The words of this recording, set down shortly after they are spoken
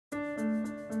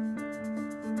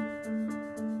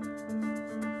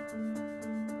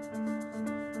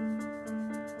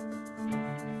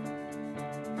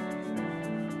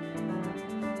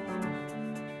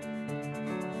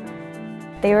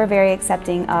They were very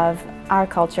accepting of our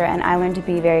culture, and I learned to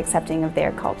be very accepting of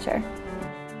their culture.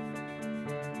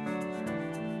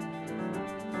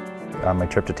 On my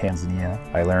trip to Tanzania,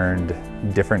 I learned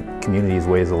different communities'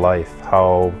 ways of life,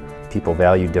 how people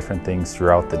value different things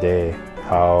throughout the day,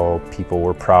 how people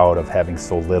were proud of having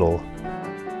so little.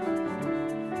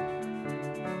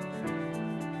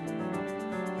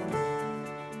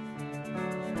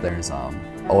 There's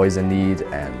always a need,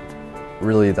 and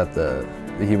really that the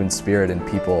human spirit in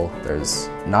people, there's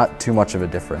not too much of a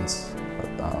difference.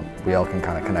 But, we all can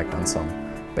kind of connect on some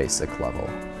basic level.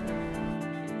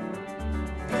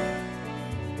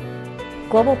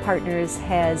 Global Partners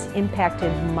has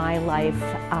impacted my life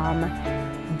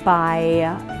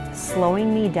by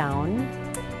slowing me down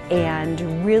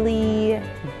and really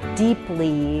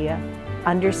deeply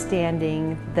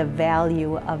understanding the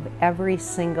value of every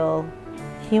single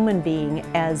human being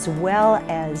as well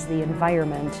as the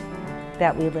environment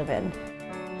that we live in.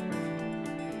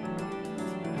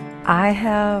 I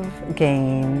have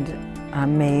gained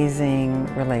amazing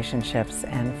relationships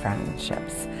and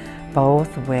friendships,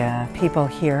 both with people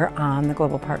here on the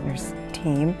Global Partners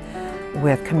team,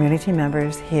 with community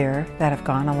members here that have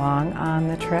gone along on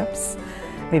the trips.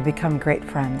 We've become great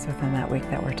friends within that week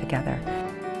that we're together.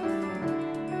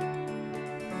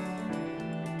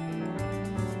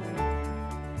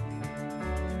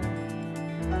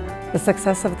 The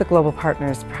success of the Global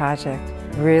Partners project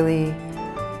really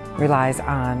relies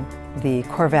on the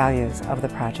core values of the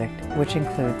project, which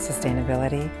include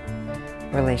sustainability,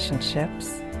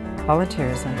 relationships,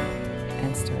 volunteerism,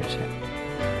 and stewardship.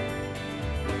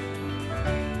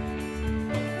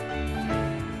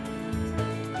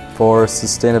 For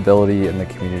sustainability in the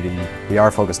community, we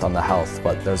are focused on the health,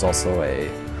 but there's also a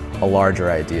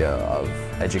larger idea of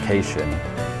education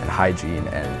and hygiene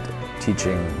and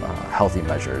teaching healthy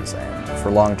measures. And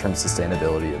for long-term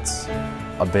sustainability, it's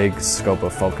a big scope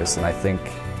of focus, and I think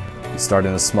we start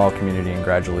in a small community and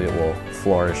gradually it will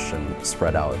flourish and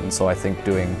spread out. And so I think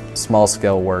doing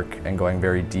small-scale work and going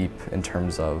very deep in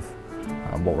terms of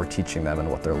what we're teaching them and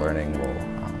what they're learning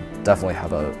will definitely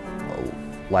have a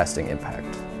lasting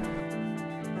impact.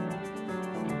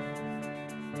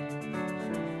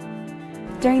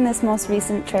 During this most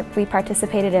recent trip, we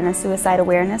participated in a suicide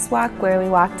awareness walk where we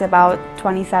walked about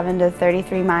 27 to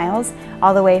 33 miles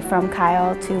all the way from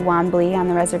Kyle to Wanblee on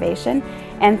the reservation.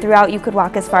 And throughout you could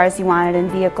walk as far as you wanted,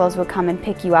 and vehicles would come and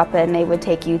pick you up and they would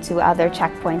take you to other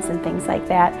checkpoints and things like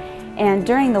that. And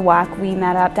during the walk we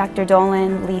met up, Dr.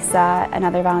 Dolan, Lisa,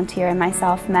 another volunteer, and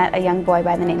myself met a young boy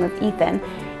by the name of Ethan.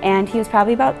 And he was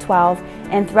probably about 12,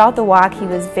 and throughout the walk he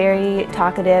was very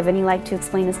talkative and he liked to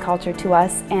explain his culture to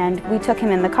us, and we took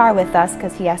him in the car with us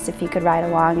because he asked if he could ride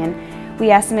along, and we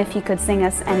asked him if he could sing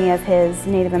us any of his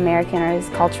Native American or his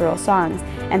cultural songs.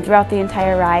 And throughout the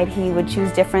entire ride he would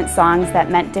choose different songs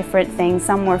that meant different things.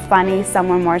 Some were funny, some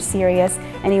were more serious,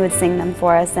 and he would sing them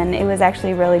for us, and it was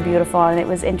actually really beautiful, and it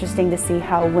was interesting to see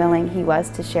how willing he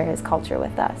was to share his culture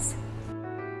with us.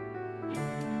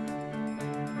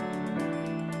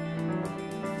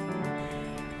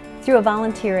 Through a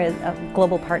volunteer at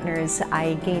Global Partners,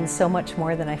 I gained so much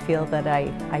more than I feel that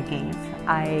I gave.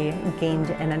 I gained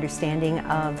an understanding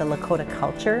of the Lakota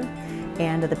culture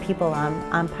and of the people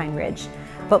on Pine Ridge.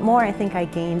 But more, I think I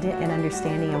gained an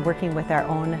understanding of working with our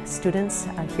own students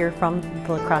here from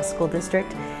the La Crosse School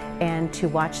District, and to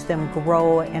watch them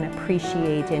grow and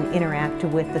appreciate and interact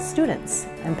with the students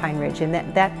in Pine Ridge. And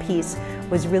that piece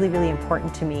was really, really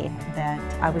important to me, that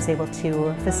I was able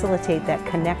to facilitate that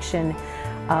connection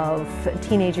of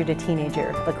teenager to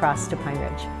teenager, La Crosse to Pine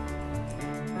Ridge.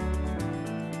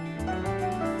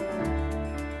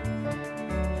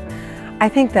 I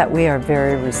think that we are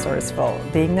very resourceful,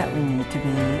 being that we need to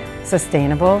be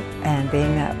sustainable and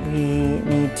being that we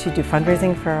need to do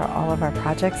fundraising for all of our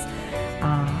projects.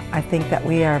 I think that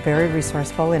we are very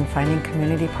resourceful in finding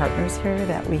community partners here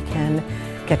that we can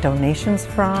get donations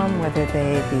from, whether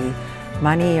they be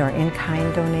money or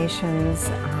in-kind donations.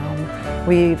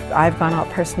 I've gone out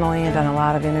personally and done a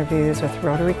lot of interviews with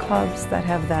Rotary clubs that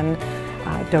have then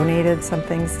donated some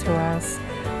things to us.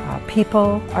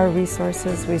 People are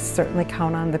resources. We certainly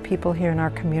count on the people here in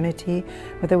our community,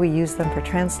 whether we use them for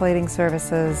translating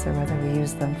services or whether we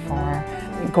use them for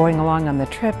going along on the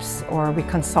trips, or we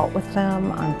consult with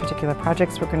them on particular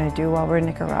projects we're going to do while we're in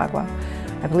Nicaragua.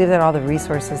 I believe that all the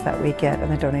resources that we get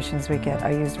and the donations we get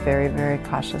are used very, very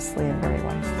cautiously and very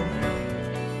wisely.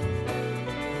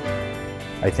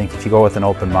 I think if you go with an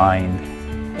open mind,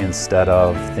 instead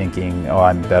of thinking, oh,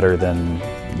 I'm better than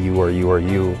you or you or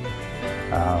you,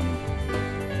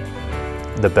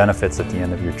 the benefits at the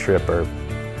end of your trip are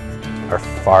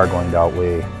far going to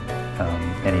outweigh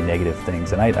any negative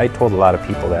things. And I told a lot of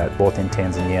people that, both in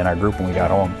Tanzania and our group when we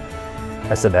got home.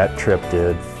 I said that trip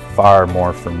did far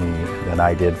more for me than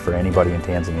I did for anybody in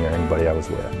Tanzania or anybody I was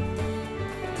with.